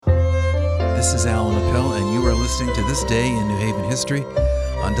This is Alan Appel, and you are listening to This Day in New Haven History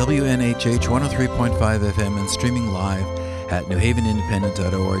on WNHH 103.5 FM and streaming live at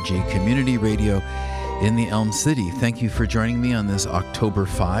newhavenindependent.org, community radio in the Elm City. Thank you for joining me on this October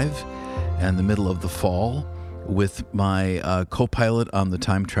 5 and the middle of the fall with my co-pilot on the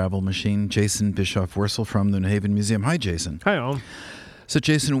time travel machine, Jason Bischoff-Wursel from the New Haven Museum. Hi, Jason. Hi, Alan. So,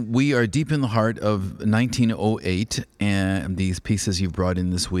 Jason, we are deep in the heart of 1908 and these pieces you've brought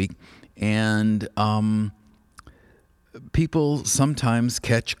in this week. And people sometimes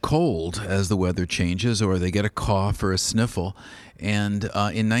catch cold as the weather changes, or they get a cough or a sniffle. And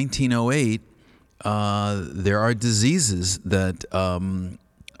in 1908, there are diseases that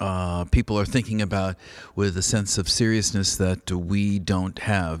people are thinking about with a sense of seriousness that we don't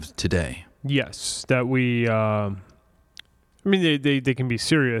have today. Yes, that we... I mean, they can be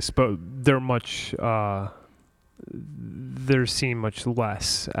serious, but they're seen much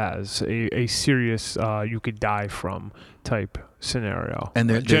less as a serious you could die from type scenario.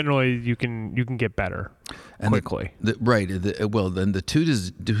 And generally you can get better quickly. Then the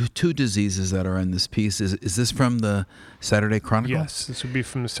two diseases that are in this piece is this from the Saturday Chronicle? Yes, this would be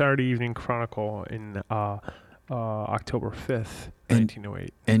from the Saturday Evening Chronicle in October 5th,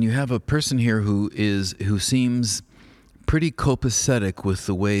 1908. And you have a person here who seems pretty copacetic with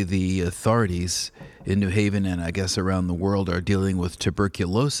the way the authorities in New Haven and I guess around the world are dealing with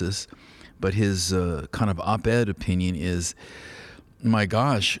tuberculosis. But his kind of op-ed opinion is, my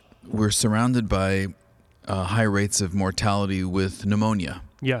gosh, we're surrounded by high rates of mortality with pneumonia.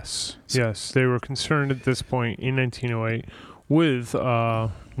 Yes. They were concerned at this point in 1908 with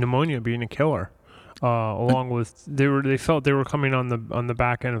pneumonia being a killer. Along with they felt they were coming on the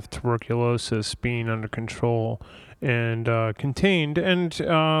back end of tuberculosis being under control and contained, and for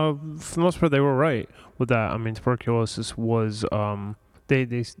the most part they were right with that. I mean, tuberculosis was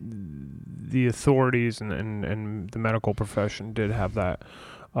the authorities and the medical profession did have that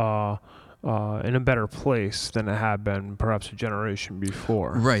in a better place than it had been perhaps a generation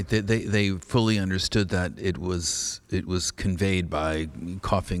before. Right. They fully understood that it was conveyed by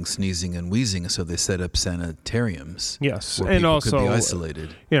coughing, sneezing, and wheezing, so they set up sanitariums. Yes, where and people also could be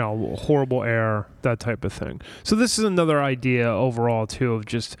isolated. Horrible air, that type of thing. So this is another idea overall too of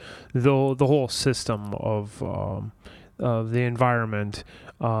just the whole system of the environment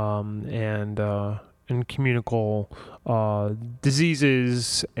and communicable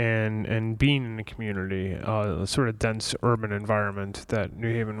diseases and being in a community, a sort of dense urban environment that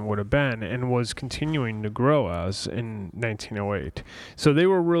New Haven would have been and was continuing to grow as in 1908. So they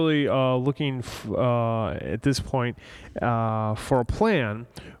were really looking at this point for a plan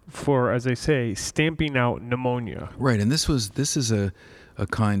for, as they say, stamping out pneumonia. Right, and this is a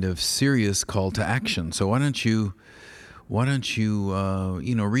kind of serious call to action. So why don't you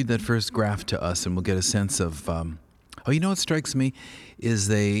read that first graph to us, and we'll get a sense of. What strikes me is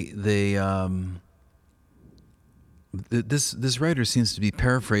this writer seems to be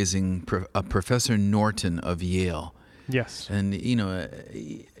paraphrasing Professor Norton of Yale. Yes. And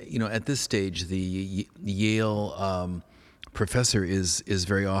at this stage, the Yale professor is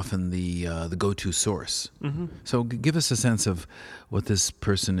very often the go-to source. Mm-hmm. So give us a sense of what this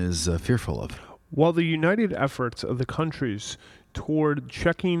person is fearful of. While the united efforts of the countries toward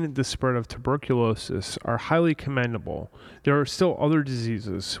checking the spread of tuberculosis are highly commendable, there are still other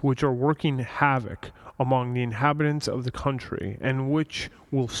diseases which are working havoc among the inhabitants of the country and which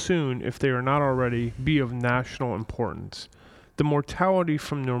will soon, if they are not already, be of national importance. The mortality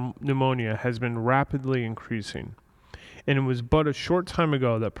from pneumonia has been rapidly increasing, and it was but a short time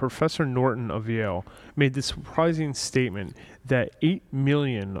ago that Professor Norton of Yale made the surprising statement that 8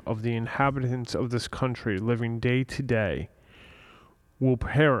 million of the inhabitants of this country living day to day will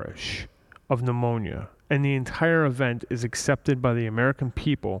perish of pneumonia, and the entire event is accepted by the American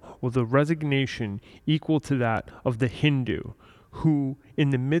people with a resignation equal to that of the Hindu, who,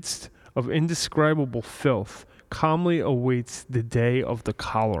 in the midst of indescribable filth, calmly awaits the day of the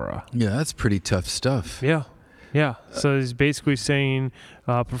cholera. Yeah, that's pretty tough stuff. Yeah. So he's basically saying,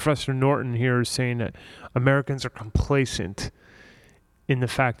 Professor Norton here is saying that Americans are complacent in the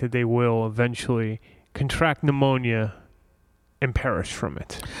fact that they will eventually contract pneumonia and perish from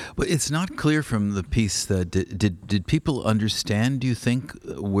it. But it's not clear from the piece that did people understand, do you think,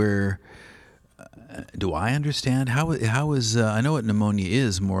 where... do I understand? How is I know what pneumonia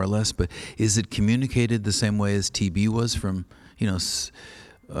is, more or less, but is it communicated the same way as TB was from,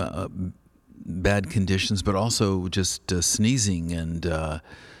 bad conditions, but also just sneezing and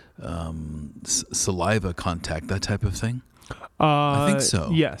saliva contact, that type of thing? I think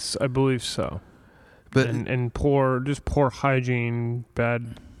so. Yes, I believe so. But and poor hygiene,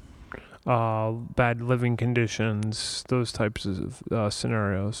 bad bad living conditions, those types of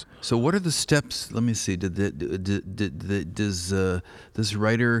scenarios. So what are the steps? Let me see. Does this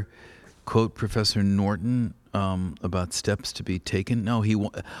writer quote Professor Norton about steps to be taken? No,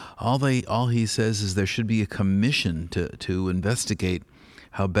 all he says is there should be a commission to investigate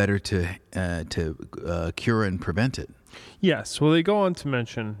how better to cure and prevent it. Yes. Well, they go on to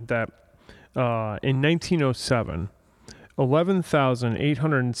mention that in 1907,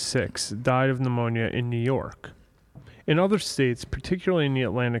 11,806 died of pneumonia in New York. In other states, particularly in the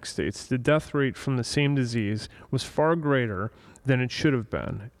Atlantic states, the death rate from the same disease was far greater than it should have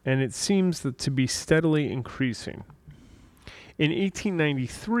been, and it seems to be steadily increasing. In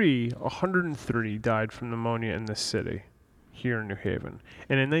 1893, 130 died from pneumonia in this city, here in New Haven.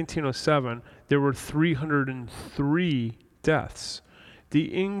 And in 1907, there were 303 deaths.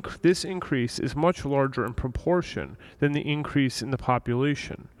 This increase is much larger in proportion than the increase in the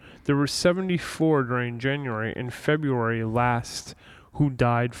population. There were 74 during January and February last who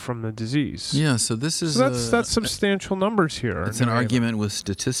died from the disease. Yeah, so this is... that's substantial numbers here. It's an argument with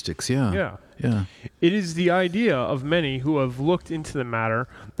statistics, yeah. Yeah. It is the idea of many who have looked into the matter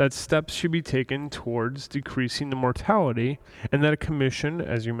that steps should be taken towards decreasing the mortality, and that a commission,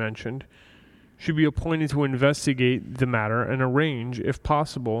 as you mentioned, should be appointed to investigate the matter and arrange, if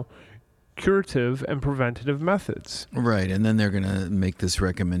possible, curative and preventative methods. Right, and then they're going to make this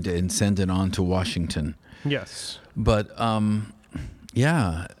recommendation and send it on to Washington. Yes. But,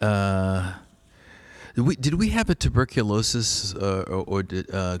 did we have a tuberculosis or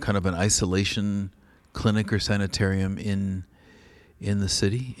kind of an isolation clinic or sanitarium in the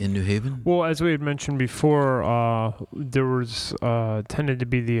city, in New Haven? Well, as we had mentioned before, there was tended to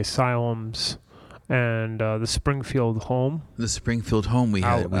be the asylums and the Springfield Home. The Springfield Home we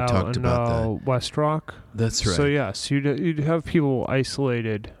talked about that. West Rock. That's right. So yes, you'd have people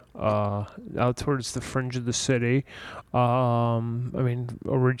isolated out towards the fringe of the city.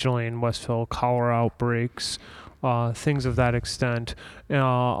 Originally in Westville, cholera outbreaks, things of that extent.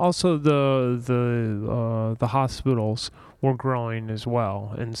 Also, the hospitals were growing as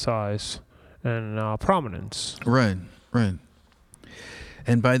well in size and prominence. Right.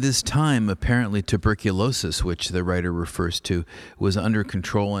 And by this time, apparently tuberculosis, which the writer refers to, was under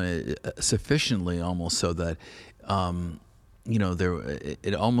control, and sufficiently almost so that,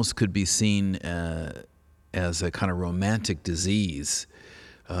 it almost could be seen as a kind of romantic disease.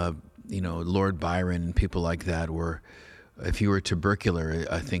 Lord Byron and people like that were, if you were tubercular,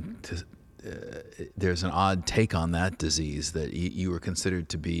 I think there's an odd take on that disease, that you were considered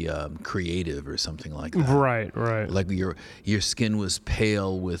to be creative or something like that. Right. Like your skin was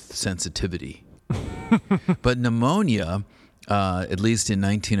pale with sensitivity. But pneumonia, at least in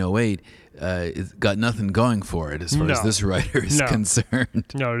 1908, it's got nothing going for it as far as this writer is concerned.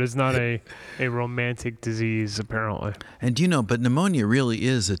 No, it is not a romantic disease, apparently. And but pneumonia really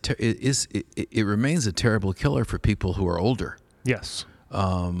it remains a terrible killer for people who are older. Yes.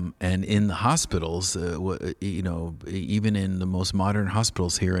 And in the hospitals, even in the most modern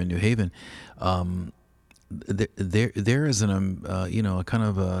hospitals here in New Haven, there is a kind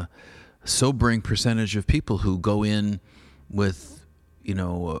of a sobering percentage of people who go in with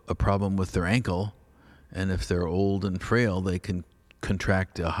a problem with their ankle, and if they're old and frail, they can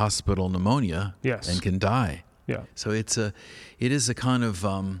contract a hospital pneumonia. Yes. And can die. Yeah. So it is a kind of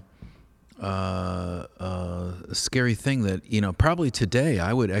a scary thing that probably today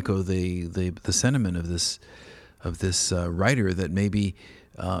I would echo the sentiment of this writer, that maybe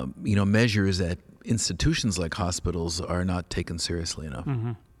measures at institutions like hospitals are not taken seriously enough.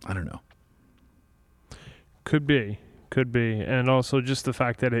 Mm-hmm. I don't know. Could be, and also just the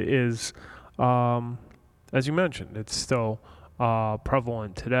fact that it is, as you mentioned, it's still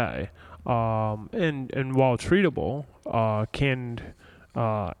prevalent today, and while treatable, can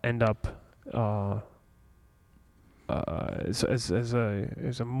end up as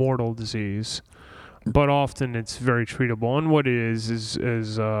a mortal disease, but often it's very treatable. And what it is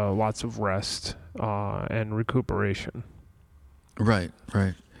lots of rest and recuperation. Right.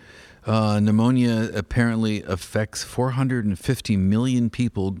 Pneumonia apparently affects 450 million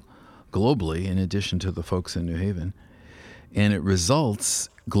people globally, in addition to the folks in New Haven, and it results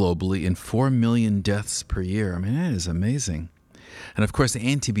globally in 4 million deaths per year. I mean, that is amazing. And of course,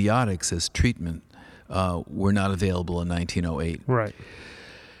 antibiotics as treatment were not available in 1908. Right.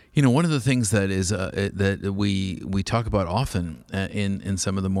 One of the things that is that we talk about often in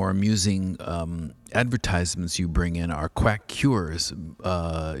some of the more amusing advertisements you bring in are quack cures,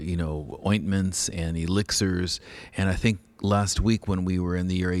 ointments and elixirs. And I think last week when we were in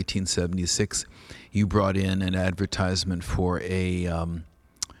the year 1876, you brought in an advertisement for a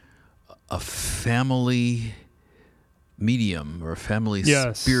a family medium or a family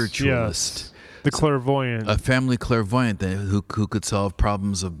spiritualist. Yes. The clairvoyant. A family clairvoyant who could solve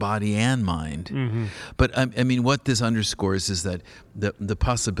problems of body and mind. Mm-hmm. But I mean, what this underscores is that the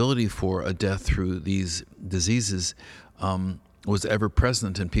possibility for a death through these diseases was ever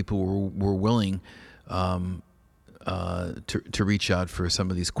present, and people were willing to reach out for some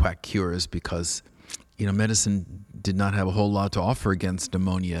of these quack cures because, medicine did not have a whole lot to offer against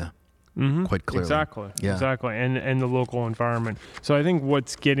pneumonia. Mm-hmm. Quite clearly. Exactly. And the local environment. So I think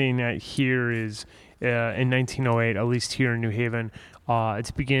what's getting at here is in 1908, at least here in New Haven,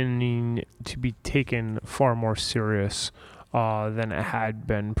 it's beginning to be taken far more serious than it had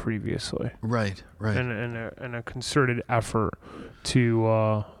been previously. Right. And a concerted effort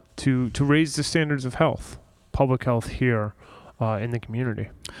to raise the standards of health, public health here in the community.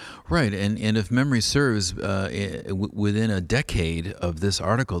 Right, and if memory serves, within a decade of this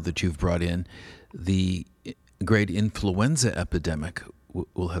article that you've brought in, the great influenza epidemic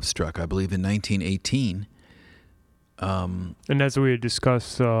will have struck, I believe, in 1918. And as we had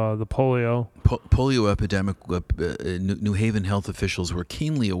discussed, the polio epidemic, New Haven health officials were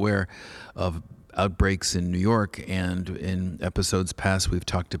keenly aware of outbreaks in New York, and in episodes past we've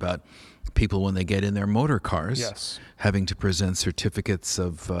talked about people when they get in their motor cars having to present certificates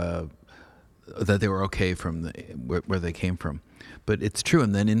of that they were okay from where they came from. But it's true,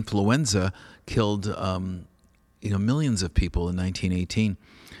 and then influenza killed millions of people in 1918.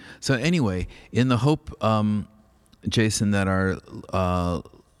 So anyway, in the hope, Jason, that our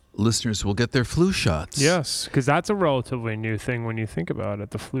listeners will get their flu shots. Yes, because that's a relatively new thing when you think about it.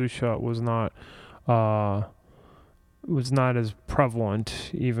 The flu shot was not as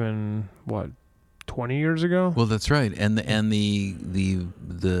prevalent even 20 years ago. Well, that's right, and the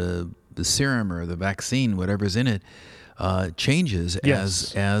serum or the vaccine, whatever's in it, changes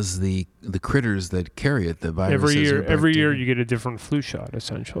as the critters that carry it, the viruses. Every year you get a different flu shot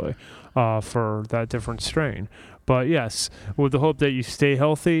essentially for that different strain. But yes, with the hope that you stay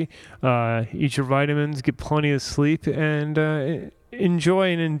healthy, eat your vitamins, get plenty of sleep, and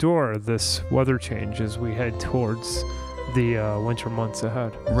enjoy and endure this weather change as we head towards the winter months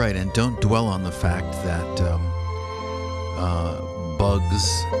ahead. Right, and don't dwell on the fact that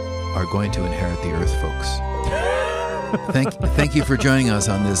bugs are going to inherit the earth, folks. Thank you for joining us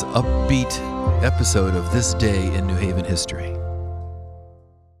on this upbeat episode of This Day in New Haven History.